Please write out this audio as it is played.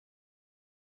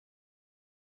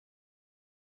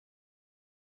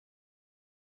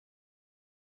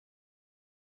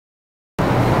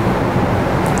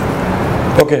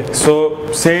Okay,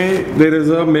 so say there is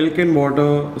a milk and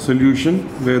water solution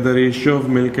where the ratio of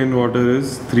milk and water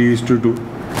is 3:2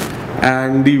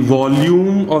 and the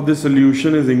volume of the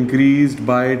solution is increased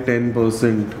by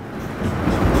 10%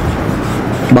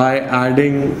 by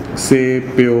adding, say,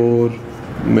 pure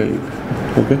milk.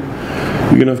 Okay,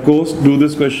 you can of course do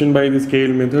this question by the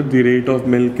scale method. The rate of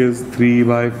milk is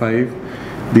 3/5.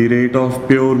 The rate of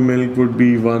pure milk would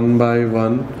be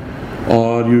 1/1,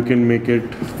 or you can make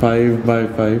it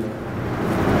 5/5,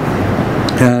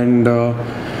 and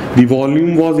the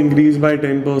volume was increased by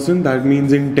 10%. That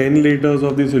means in 10 liters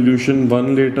of the solution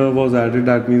 1 liter was added.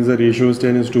 That means the ratio is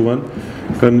 10:1.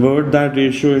 Convert that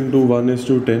ratio into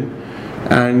 1:10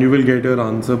 and you will get your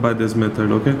answer by this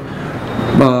method. Okay,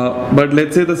 but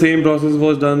let's say the same process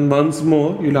was done once more.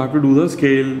 You'll have to do the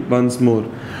scale once more,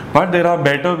 but there are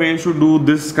better ways to do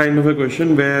this kind of a question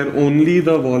where only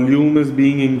the volume is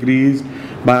being increased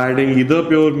by adding either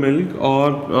pure milk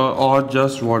or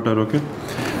just water. Okay,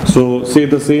 so say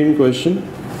the same question.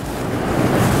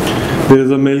 There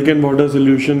is a milk and water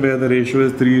solution where the ratio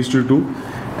is 3:2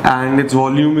 and its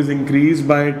volume is increased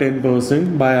by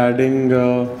 10% by adding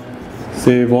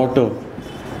say water,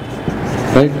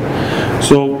 right?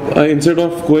 So instead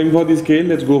of going for the scale,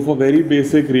 let's go for very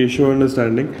basic ratio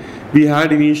understanding. We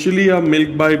had initially a milk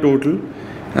by total,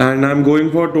 and I'm going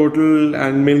for total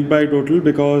and milk by total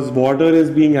because water is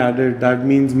being added. That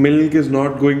means milk is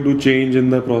not going to change in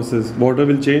the process. Water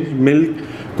will change, milk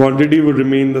quantity would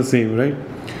remain the same, right?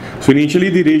 So initially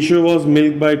the ratio was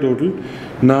milk by total.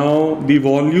 Now the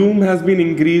volume has been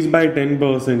increased by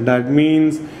 10%. That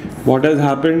means what has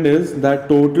happened is that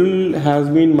total has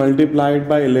been multiplied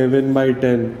by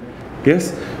 11/10. Yes,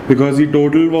 because the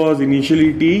total was initially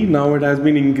T, now it has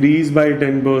been increased by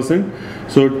 10%.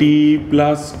 So T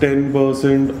plus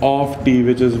 10% of T,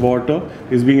 which is water,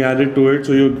 is being added to it.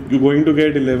 So you're going to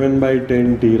get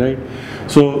 11/10 T, right?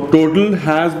 So total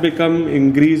has become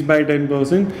increased by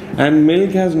 10% and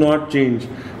milk has not changed.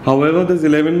 However, this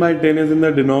 11/10 is in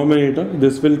the denominator.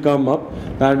 This will come up.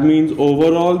 That means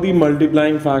overall the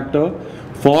multiplying factor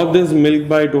for this milk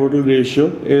by total ratio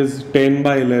is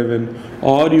 10/11,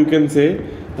 or you can say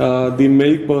the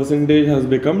milk percentage has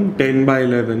become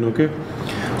 10/11. Okay,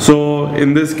 so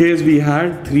in this case we had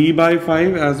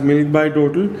 3/5 as milk by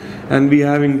total and we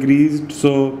have increased.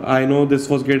 So I know this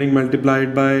was getting multiplied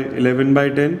by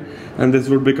 11/10 and this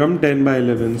would become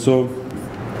 10/11. So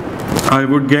I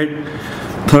would get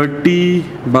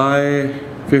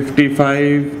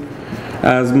 30/55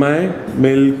 as my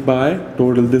milk by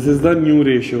total. This is the new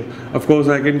ratio. Of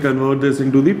course I can convert this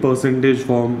into the percentage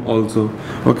form also.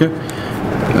 Okay,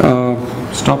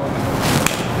 stop.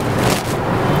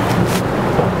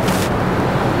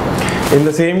 In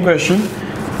the same question,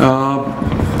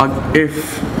 if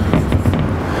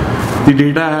the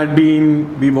data had been,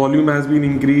 the volume has been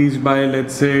increased by,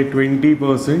 let's say,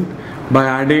 20% by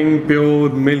adding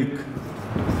pure milk,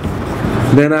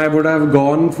 then I would have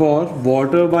gone for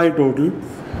water by total.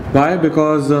 Why?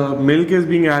 Because milk is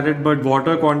being added but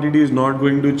water quantity is not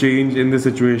going to change in this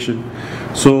situation.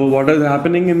 So what is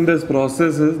happening in this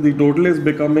process is the total is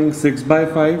becoming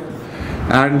 6/5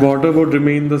 and water would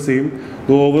remain the same.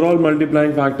 The overall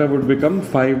multiplying factor would become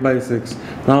 5/6.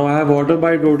 Now I have water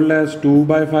by total as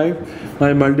 2/5.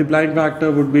 My multiplying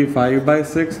factor would be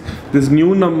 5/6. This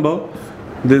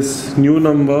new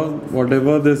number,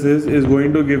 whatever this is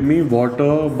going to give me water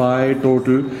by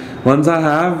total. Once I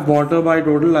have water by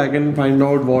total, I can find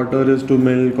out water is to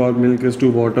milk or milk is to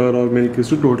water or milk is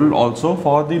to total also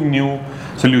for the new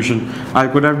solution. I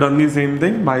could have done the same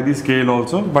thing by the scale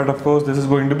also, but of course this is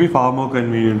going to be far more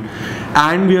convenient.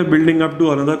 And we are building up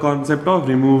to another concept of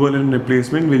removal and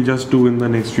replacement. We'll just do in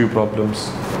the next few problems.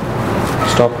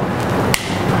 Stop.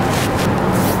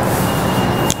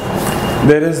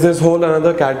 There is this whole another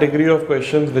category of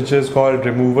questions which is called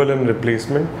removal and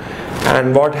replacement,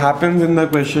 and what happens in the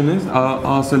question is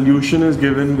our solution is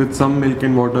given with some milk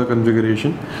and water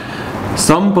configuration.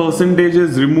 Some percentage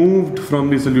is removed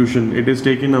from the solution, it is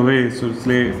taken away. So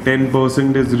say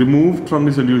 10% is removed from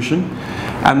the solution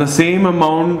and the same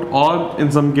amount, or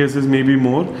in some cases maybe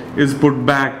more, is put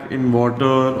back in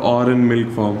water or in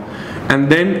milk form. And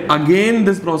then again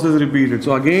this process is repeated.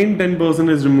 So again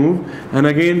 10% is removed and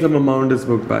again some amount is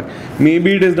put back. Maybe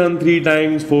it is done 3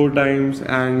 times, 4 times,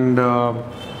 and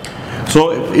so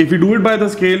if you do it by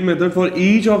the scale method, for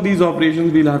each of these operations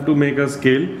we'll have to make a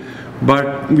scale. But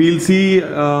we'll see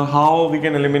how we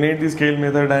can eliminate the scale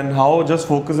method and how just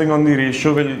focusing on the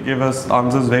ratio will give us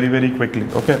answers very quickly.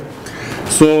 Okay,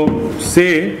 so say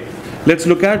Let's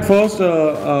look at first,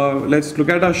 let's look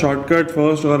at a shortcut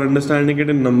first, or understanding it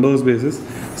in numbers basis.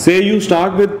 Say you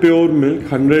start with pure milk,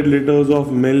 100 liters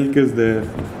of milk is there,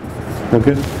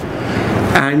 okay,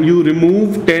 and you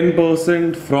remove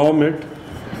 10% from it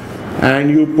and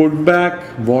you put back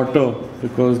water,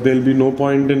 because there will be no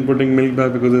point in putting milk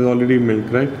back because there's already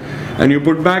milk, right? And you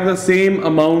put back the same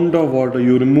amount of water.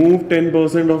 You remove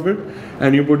 10% of it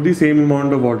and you put the same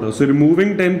amount of water. So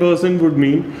removing 10% would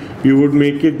mean you would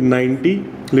make it 90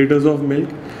 liters of milk,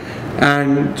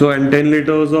 and 10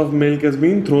 liters of milk has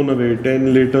been thrown away.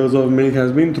 10 liters of milk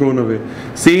has been thrown away.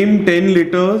 Same 10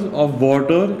 liters of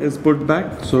water is put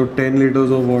back, so 10 liters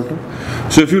of water.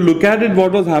 So if you look at it,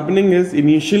 what was happening is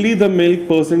initially the milk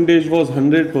percentage was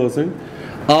 100%.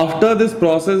 After this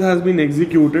process has been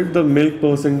executed, the milk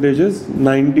percentage is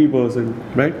 90%,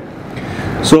 right?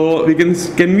 So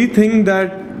can we think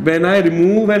that when I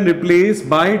remove and replace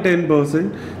by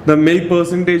 10%, the milk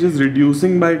percentage is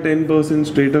reducing by 10%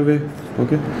 straight away,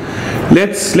 okay?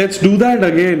 Let's do that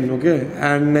again, okay,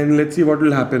 and then let's see what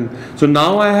will happen. So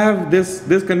now I have this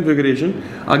configuration.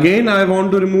 Again I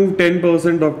want to remove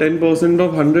 10%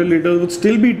 of 100 liters would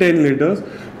still be 10 liters,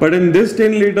 but in this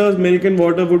 10 liters milk and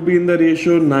water would be in the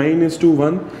ratio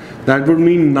 9:1. That would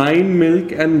mean 9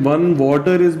 milk and 1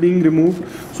 water is being removed.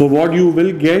 So what you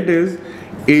will get is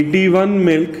 81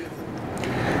 milk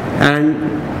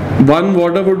and 1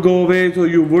 water would go away, so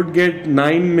you would get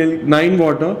 9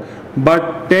 water,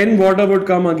 but 10 water would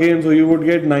come again, so you would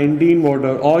get 19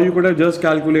 water, or you could have just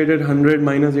calculated 100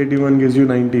 minus 81 gives you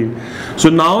 19. So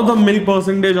now the milk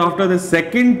percentage after the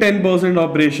second 10%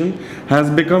 operation has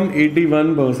become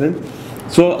 81%.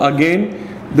 So again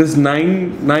this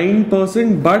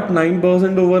 9%, but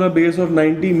 9% over a base of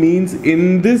 90 means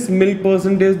in this milk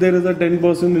percentage there is a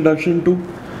 10% reduction too.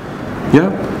 Yeah,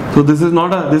 so this is a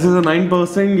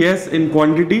 9%, yes, in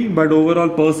quantity, but overall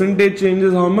percentage change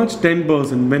is how much?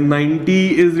 10%. When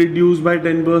 90 is reduced by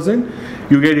 10%,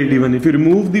 you get 81. If you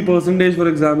remove the percentage, for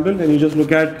example, and you just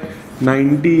look at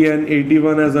 90 and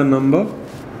 81 as a number,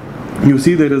 you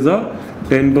see there is a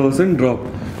 10% drop.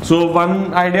 So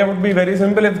one idea would be very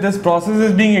simple. If this process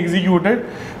is being executed,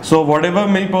 so whatever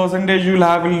milk percentage you will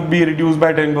have will be reduced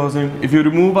by 10%. If you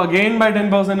remove again by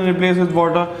 10% and replace with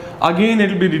water, again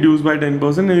it will be reduced by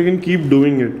 10%, and you can keep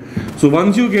doing it. So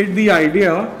once you get the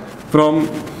idea from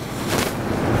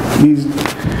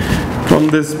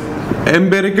this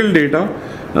empirical data,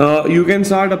 you can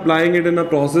start applying it in a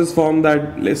process form.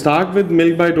 That start with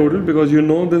milk by total, because you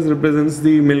know this represents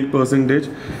the milk percentage,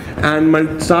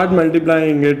 and start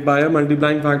multiplying it by a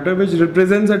multiplying factor which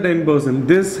represents a 10%.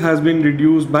 This has been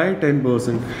reduced by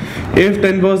 10%. If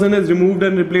 10% is removed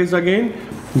and replaced again,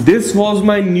 this was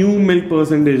my new milk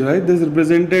percentage, right? This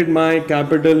represented my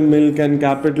capital milk and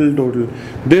capital total.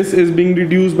 This is being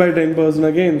reduced by 10%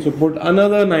 again, so put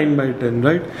another 9 by 10,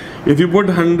 right? If you put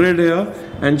 100 here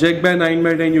and check by 9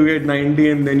 by 10, you get 90,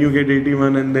 and then you get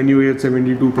 81, and then you get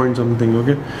 72 point something,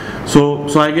 okay? So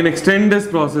I can extend this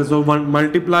process. So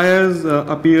multipliers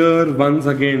appear once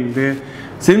again.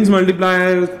 Since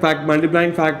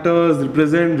multiplying factors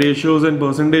represent ratios and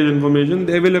percentage information,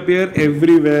 they will appear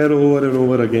everywhere over and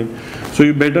over again. So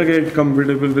you better get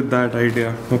comfortable with that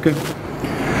idea, okay?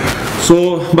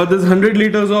 So, but this 100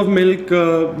 liters of milk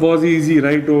was easy,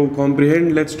 right, to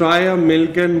comprehend. Let's try a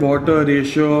milk and water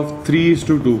ratio of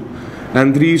 3:2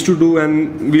 and 3:2,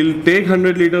 and we'll take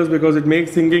 100 liters because it makes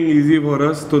thinking easy for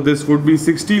us. So this would be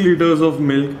 60 liters of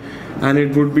milk and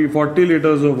it would be 40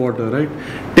 liters of water, right?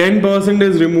 10%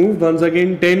 is removed. Once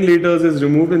again 10 liters is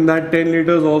removed. In that 10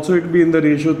 liters also it will be in the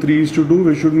ratio 3:2,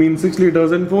 which should mean 6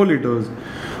 liters and 4 liters.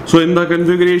 So in the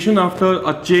configuration after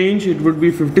a change, it would be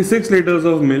 56 liters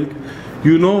of milk.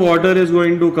 You know water is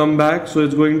going to come back, so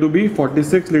it's going to be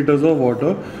 46 liters of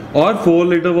water, or 4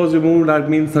 liters was removed, that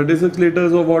means 36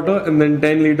 liters of water, and then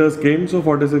 10 liters came, so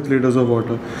 46 liters of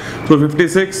water. So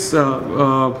 56,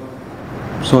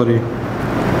 sorry,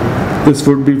 this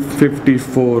would be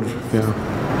 54, yeah,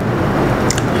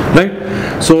 right?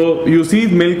 So you see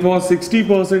milk was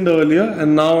 60% earlier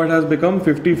and now it has become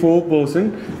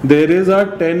 54%. There is a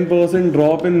 10%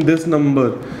 drop in this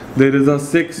number. There is a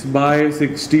 6 by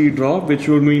 60 drop, which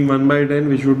would mean 1 by 10,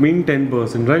 which would mean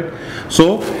 10%, right?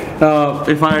 So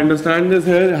if I understand this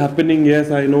here happening, yes,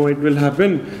 I know it will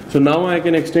happen. So now I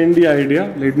can extend the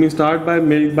idea. Let me start by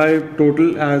milk by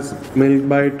total as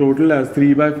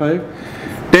 3 by 5.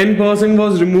 10%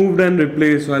 was removed and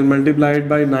replaced, so I'll multiply it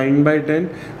by 9 by 10.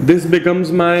 This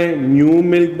becomes my new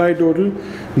milk by total.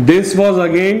 This was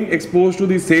again exposed to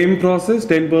the same process.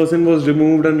 10% was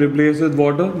removed and replaced with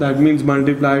water. That means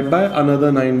multiplied by another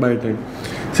 9 by 10.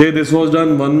 Say this was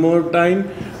done one more time,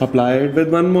 apply it with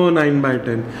one more 9 by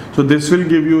 10. So this will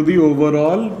give you the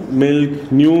overall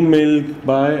milk, new milk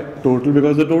by total,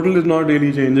 because the total is not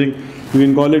really changing. You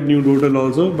can call it new total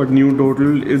also, but new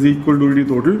total is equal to the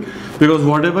total, because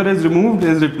whatever is removed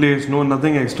is replaced. No,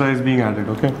 nothing extra is being added.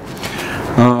 Okay.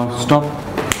 Stop.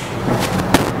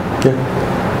 Okay.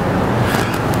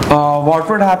 What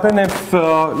would happen if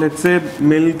let's say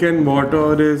milk and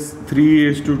water is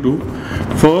 3:2?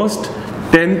 First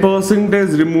 10%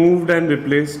 is removed and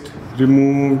replaced,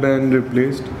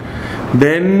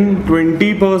 then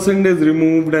 20% is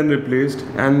removed and replaced,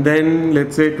 and then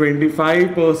let's say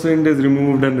 25% is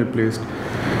removed and replaced.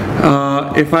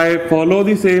 If I follow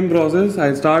the same process,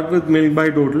 I start with milk by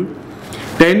total.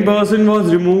 10%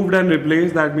 was removed and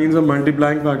replaced, that means the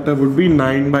multiplying factor would be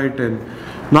 9 by 10.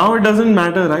 Now it doesn't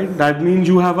matter, right? That means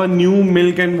you have a new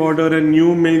milk and water and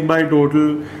new milk by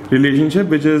total relationship,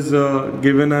 which is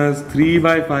given as 3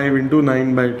 by 5 into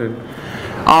 9 by 10.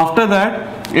 After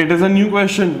that, it is a new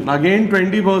question. Again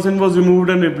 20% was removed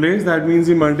and replaced, that means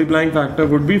the multiplying factor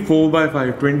would be 4 by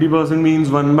 5. 20% means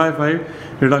 1 by 5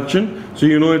 reduction, so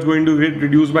you know it's going to get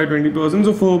reduced by 20%,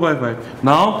 so 4 by 5.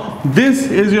 Now this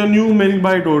is your new milk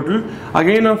by total.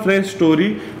 Again a fresh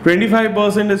story.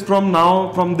 25% is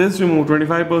from this removed.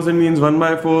 25% means 1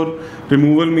 by 4,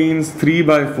 removal means 3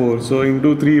 by 4, so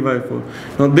into 3 by 4.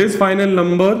 Now this final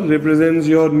number represents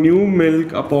your new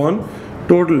milk upon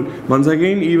total. Once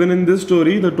again, even in this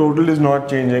story the total is not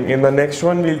changing. In the next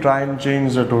one we'll try and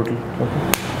change the total.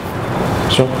 Okay.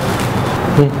 So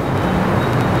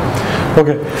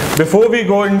okay, before we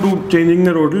go into changing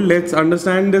the total, let's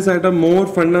understand this at a more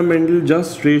fundamental,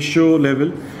 just ratio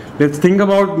level. Let's think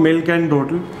about milk and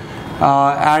total.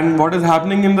 And what is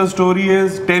happening in the story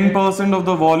is 10% of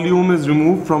the volume is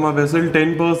removed from a vessel,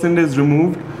 10% is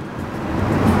removed,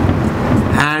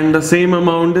 and the same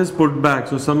amount is put back.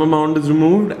 So some amount is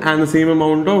removed and the same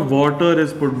amount of water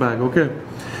is put back. Okay.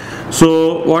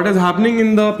 So what is happening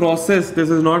in the process, this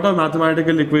is not a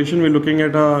mathematical equation, we're looking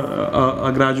at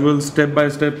a gradual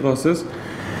step-by-step process.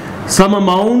 Some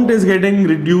amount is getting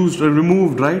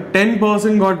removed, right?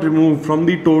 10% got removed from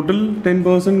the total,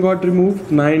 10% got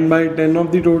removed, 9 by 10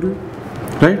 of the total,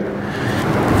 right?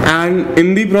 And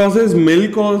in the process,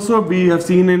 milk also, we have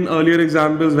seen in earlier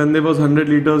examples, when there was 100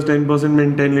 liters, 10%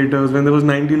 meant 10 liters. When there was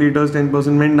 90 liters,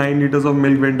 10% meant 9 liters of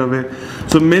milk went away.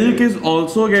 So milk is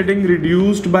also getting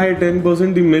reduced by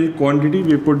 10%, the milk quantity.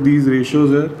 We put these ratios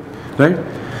here, right?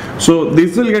 So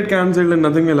this will get cancelled and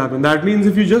nothing will happen. That means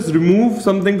if you just remove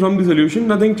something from the solution,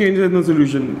 nothing changes in the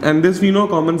solution. And this we know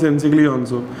commonsensically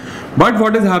also. But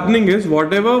what is happening is,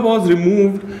 whatever was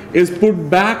removed is put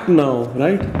back now,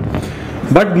 right?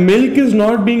 But milk is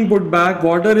not being put back,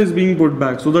 water is being put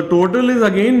back. So the total is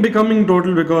again becoming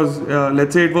total, because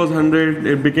let's say it was 100,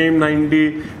 it became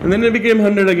 90, and then it became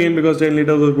 100 again because 10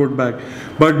 liters was put back.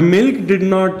 But milk did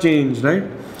not change, right?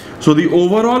 So the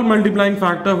overall multiplying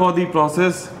factor for the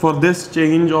process for this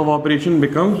change of operation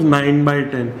becomes 9 by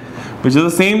 10, which is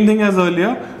the same thing as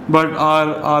earlier, but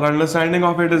our understanding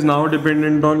of it is now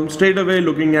dependent on straight away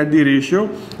looking at the ratio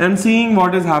and seeing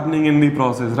what is happening in the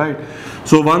process, right?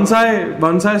 So once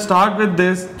I start with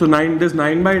this, so this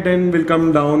 9 by 10 will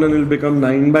come down and it will become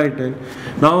 9 by 10.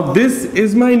 Now this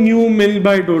is my new milk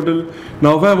by total.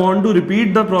 Now if I want to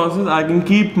repeat the process, I can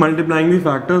keep multiplying the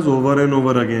factors over and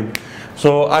over again.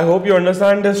 So I hope you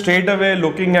understand this straight away,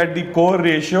 looking at the core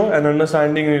ratio and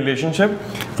understanding relationship.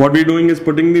 What we're doing is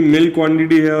putting the milk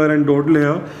quantity here and total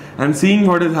here and seeing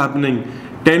what is happening.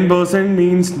 10%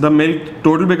 means the milk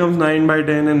total becomes 9 by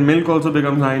 10 and milk also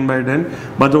becomes 9 by 10,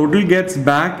 but total gets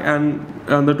back and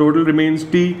the total remains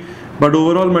T, but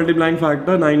overall multiplying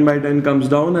factor 9 by 10 comes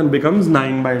down and becomes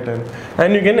 9 by 10.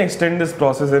 And you can extend this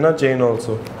process in a chain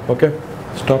also. Okay,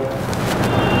 stop.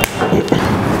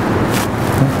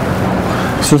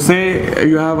 So say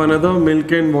you have another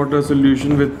milk and water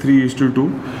solution with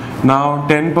 3:2. Now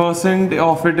 10%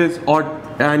 of it is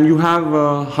and you have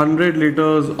 100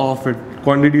 liters of it,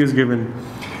 quantity is given,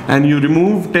 and you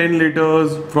remove 10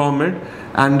 liters from it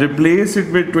and replace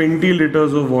it with 20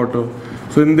 liters of water.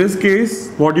 So in this case,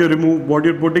 what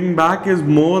you're putting back is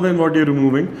more than what you're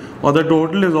removing, or the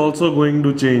total is also going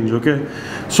to change. Okay,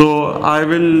 so I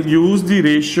will use the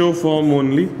ratio form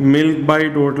only. Milk by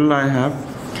total I have.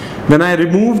 When I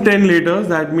remove 10 liters,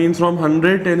 that means from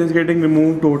 100, 10 is getting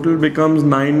removed, total becomes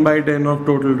 9 by 10 of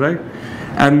total, right?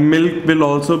 And milk will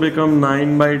also become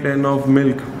 9 by 10 of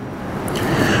milk.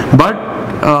 But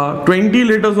 20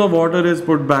 liters of water is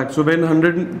put back. So when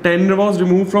 110 was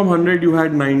removed from 100, you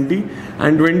had 90,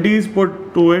 and 20 is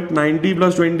put to it. 90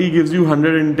 plus 20 gives you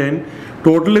 110.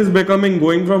 Total is becoming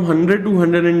going from 100 to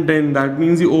 110. That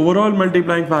means the overall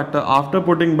multiplying factor after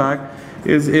putting back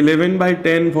is 11 by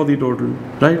 10 for the total,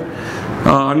 right?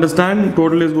 Understand,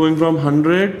 total is going from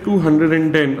 100 to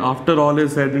 110 after all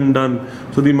is said and done.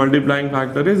 So the multiplying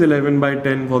factor is 11 by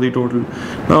 10 for the total.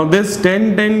 Now this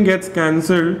 10 gets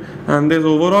cancelled, and this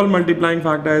overall multiplying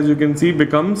factor, as you can see,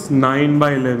 becomes 9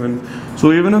 by 11.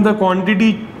 So even if the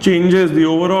quantity changes, the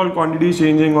overall quantity is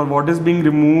changing, or what is being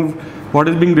removed, what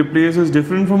is being replaced is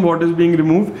different from what is being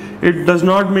removed, it does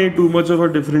not make too much of a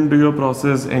difference to your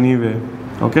process anyway.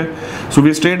 Okay, so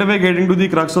we straight away get into the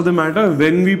crux of the matter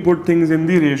when we put things in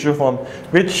the ratio form,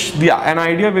 which an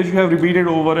idea which we have repeated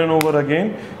over and over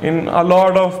again in a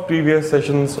lot of previous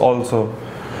sessions also.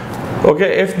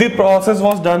 Okay, if the process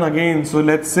was done again, so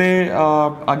let's say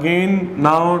again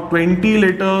now 20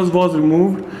 liters was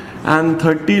removed and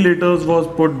 30 liters was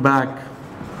put back.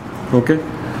 Okay,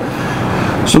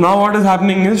 so now what is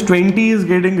happening is 20 is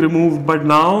getting removed, but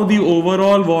now the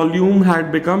overall volume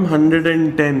had become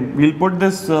 110. We'll put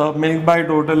this milk by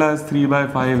total as 3 by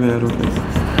 5 here. Okay.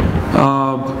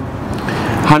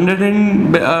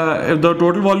 The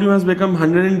total volume has become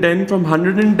 110. From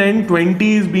 110,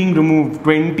 20 is being removed.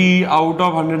 20 out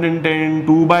of 110,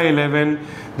 2 by 11.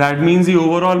 That means the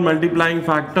overall multiplying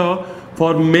factor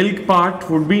for milk part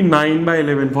would be 9 by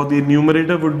 11. For the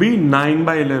numerator would be 9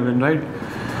 by 11, right?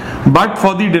 But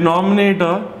for the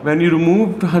denominator, when you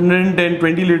remove 110,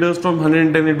 20 liters from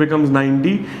 110, it becomes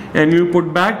 90, and you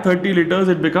put back 30 liters,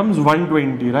 it becomes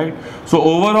 120, right? So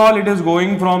overall it is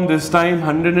going from this time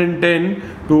 110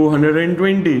 to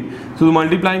 120. So the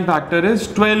multiplying factor is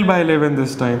 12 by 11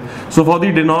 this time. So for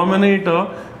the denominator,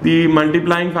 the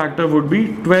multiplying factor would be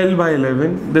 12 by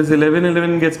 11. This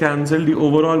 11 gets cancelled. The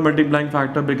overall multiplying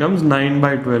factor becomes 9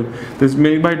 by 12. This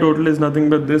milk by total is nothing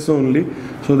but this only.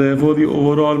 So therefore the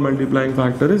overall multiplying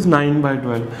factor is 9 by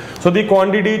 12. So the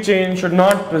quantity change should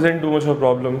not present too much of a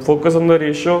problem. Focus on the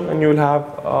ratio and you will have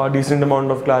a decent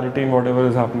amount of clarity in whatever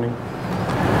is happening.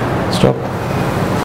 Stop.